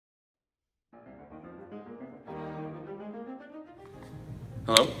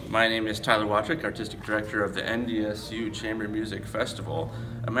Hello, my name is Tyler Wottrich, Artistic Director of the NDSU Chamber Music Festival.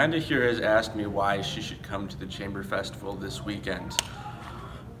 Amanda here has asked me why she should come to the Chamber Festival this weekend.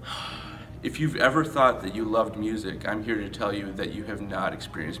 If you've ever thought that you loved music, I'm here to tell you that you have not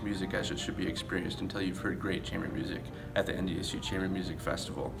experienced music as it should be experienced until you've heard great chamber music at the NDSU Chamber Music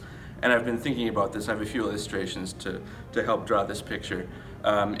Festival. And I've been thinking about this. I have a few illustrations to help draw this picture.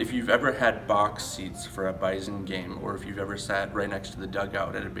 If you've ever had box seats for a Bison game, or if you've ever sat right next to the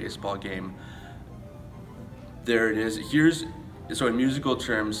dugout at a baseball game, there it is. So in musical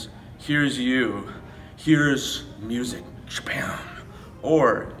terms, here's you, here's music, bam.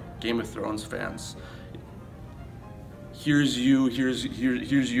 Or Game of Thrones fans, here's you, here's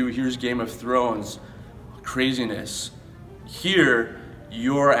you, here's Game of Thrones, craziness. Here,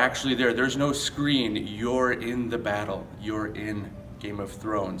 you're actually there. There's no screen. You're in the battle. You're in Game of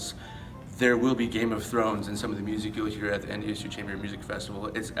Thrones. There will be Game of Thrones in some of the music you'll hear at the NDSU Chamber Music Festival.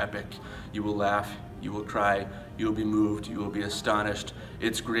 It's epic. You will laugh, you will cry, you will be moved, you will be astonished.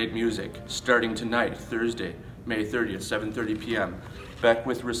 It's great music. Starting tonight, Thursday, May 30th, 7:30 p.m.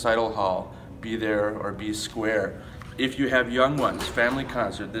 Beckwith Recital Hall. Be there or be square. If you have young ones, family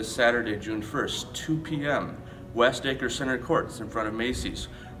concert this Saturday, June 1st, 2 p.m. West Acre Center Courts in front of Macy's.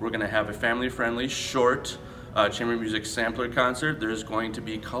 We're going to have a family-friendly, short chamber music sampler concert. There's going to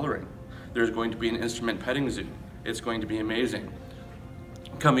be coloring. There's going to be an instrument petting zoo. It's going to be amazing.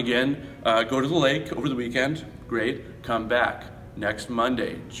 Come again, go to the lake over the weekend, great. Come back next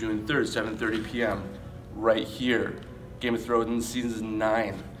Monday, June 3rd, 7:30 p.m. right here. Game of Thrones Season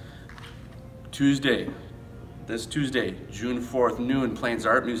 9. This Tuesday, June 4th, noon, Plains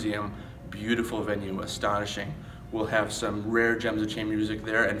Art Museum. Beautiful venue, astonishing. We'll have some rare gems of chamber music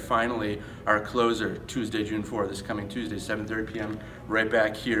there. And finally, our closer, Tuesday, June 4th, this coming Tuesday, 7:30 p.m., right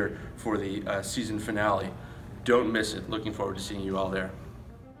back here for the season finale. Don't miss it. Looking forward to seeing you all there.